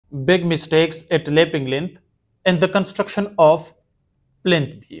Big mistakes at laping length in the construction of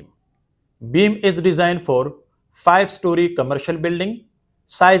plinth beam. Beam is designed for 5-story commercial building.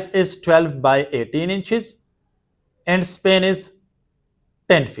 Size is 12 by 18 inches and span is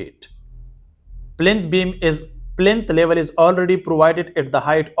 10 feet. Plinth level is already provided at the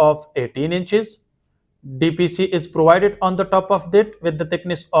height of 18 inches. DPC is provided on the top of that with the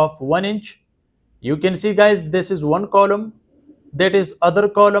thickness of 1 inch. You can see guys, this is one column, that is other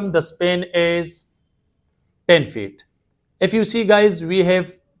column, the span is 10 feet. If you see guys, we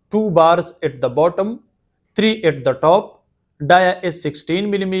have 2 bars at the bottom, 3 at the top, dia is 16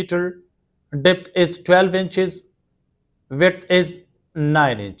 millimeter, depth is 12 inches, width is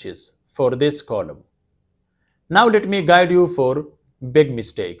 9 inches for this column. Now let me guide you for big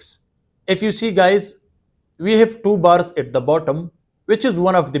mistakes. If you see guys, we have 2 bars at the bottom, which is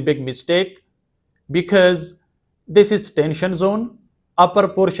one of the big mistake because this is tension zone, upper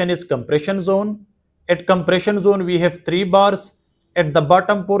portion is compression zone. At compression zone we have 3 bars, at the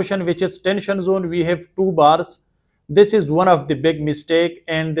bottom portion which is tension zone we have 2 bars. This is one of the big mistake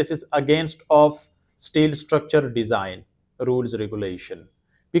and this is against of steel structure design rules regulation,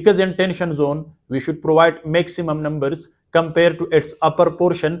 because in tension zone we should provide maximum numbers compared to its upper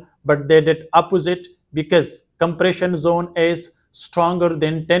portion, but they did opposite because compression zone is stronger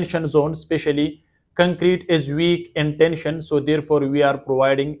than tension zone, especially concrete is weak in tension, so therefore we are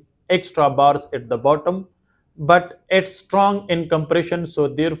providing extra bars at the bottom, but it's strong in compression, so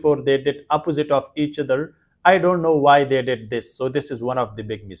therefore they did opposite of each other. I don't know why they did this, so this is one of the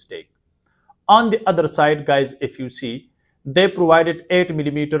big mistake. On the other side guys, if you see, they provided 8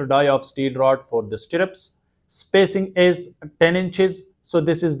 millimeter die of steel rod for the stirrups. Spacing is 10 inches. So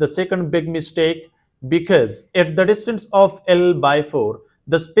this is the second big mistake, because at the distance of L by 4,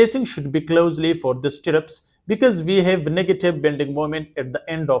 the spacing should be closely for the stirrups, because we have negative bending moment at the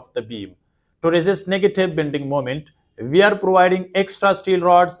end of the beam. To resist negative bending moment, we are providing extra steel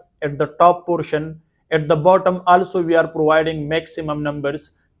rods at the top portion. At the bottom also we are providing maximum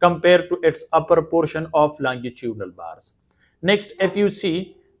numbers compared to its upper portion of longitudinal bars. Next, if you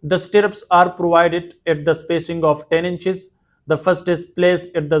see, the stirrups are provided at the spacing of 10 inches. The first is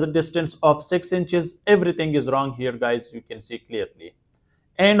placed at the distance of 6 inches. Everything is wrong here guys, you can see clearly.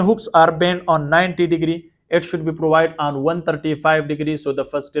 And hooks are bent on 90 degree. It should be provided on 135 degrees. So the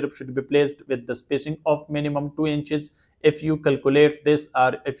first stirrup should be placed with the spacing of minimum 2 inches. If you calculate this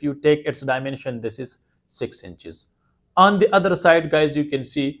or if you take its dimension, this is 6 inches. On the other side guys, you can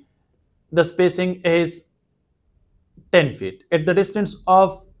see the spacing is 10 feet. At the distance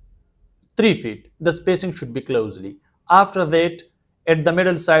of 3 feet, the spacing should be closely. After that, at the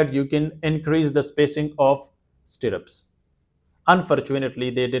middle side, you can increase the spacing of stirrups. Unfortunately,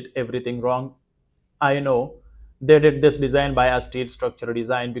 they did everything wrong. I know they did this design by a steel structure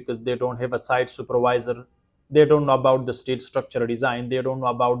design because they don't have a site supervisor. They don't know about the steel structure design. They don't know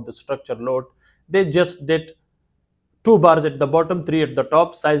about the structure load. They just did 2 bars at the bottom, 3 at the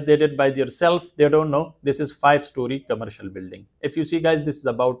top. Size they did by themselves. They don't know. This is 5-story commercial building. If you see guys, this is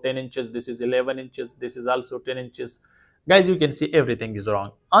about 10 inches. This is 11 inches. This is also 10 inches. Guys, you can see everything is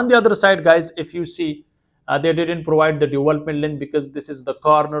wrong. On the other side guys, if you see, they didn't provide the development length because this is the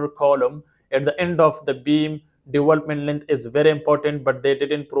corner column. At the end of the beam, development length is very important, but they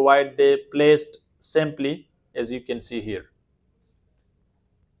didn't provide. They placed simply, as you can see here.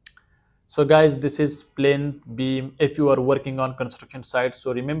 So guys, this is plinth beam if you are working on construction site.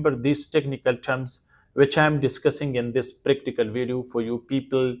 So remember these technical terms which I am discussing in this practical video for you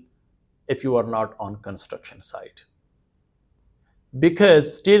people if you are not on construction site.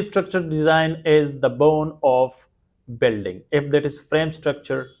 Because steel structure design is the bone of building. If that is frame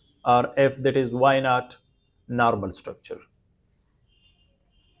structure or if that is why not normal structure.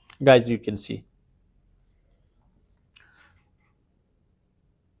 Guys, you can see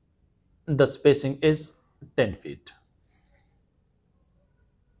the spacing is 10 feet.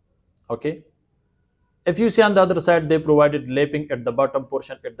 Okay. If you see on the other side, they provided laping at the bottom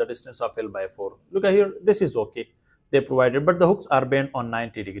portion at the distance of L by 4. Look at here, this is okay. They provided, but the hooks are bent on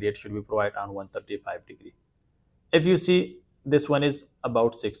 90 degree. It should be provided on 135 degree. If you see, this one is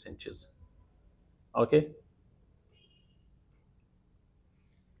about 6 inches. Okay.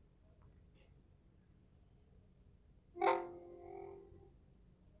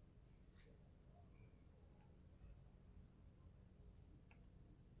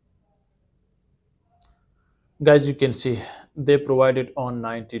 Guys, you can see they provided on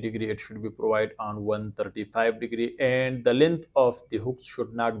 90 degree. It should be provided on 135 degree, and the length of the hooks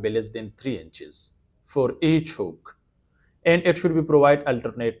should not be less than 3 inches for each hook, and it should be provided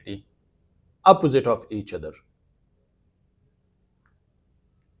alternately opposite of each other.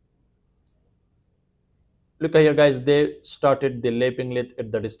 Look here guys, they started the laping length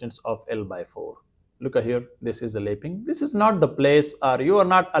at the distance of L by 4. Look here, this is the laping. This is not the place, or you are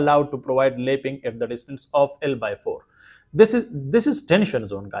not allowed to provide laping at the distance of L by 4. This is tension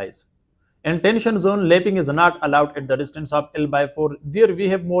zone guys. In tension zone, laping is not allowed at the distance of L by 4. There we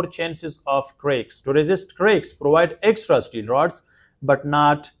have more chances of cracks. To resist cracks, provide extra steel rods, but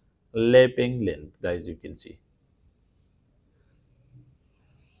not laping length, guys, you can see.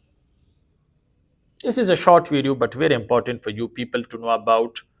 This is a short video, but very important for you people to know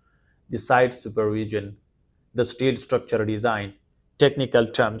about the site supervision, the steel structure design, technical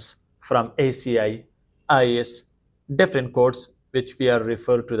terms from ACI, IS, different codes which we are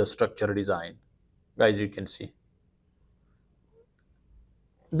referred to the structure design. Guys, you can see.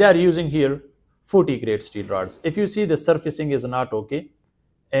 They are using here 40 grade steel rods. If you see the surfacing is not okay,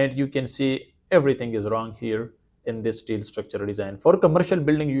 and you can see everything is wrong here in this steel structure design. For commercial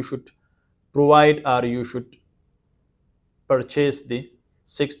building, you should provide or you should purchase the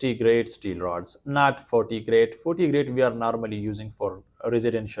 60 grade steel rods, not 40 grade. 40 grade we are normally using for a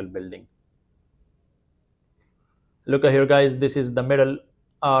residential building. Look here guys, this is the middle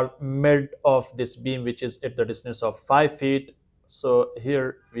or mid of this beam, which is at the distance of 5 feet. So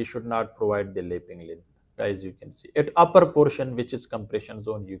here we should not provide the laping length. Guys, you can see at upper portion, which is compression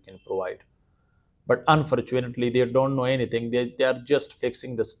zone, you can provide. But unfortunately, they don't know anything. They are just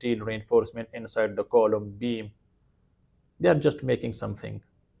fixing the steel reinforcement inside the column beam. They are just making something.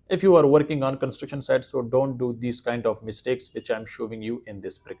 If you are working on construction site, so don't do these kind of mistakes which I am showing you in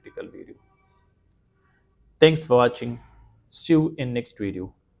this practical video. Thanks for watching. See you in next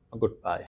video. Goodbye.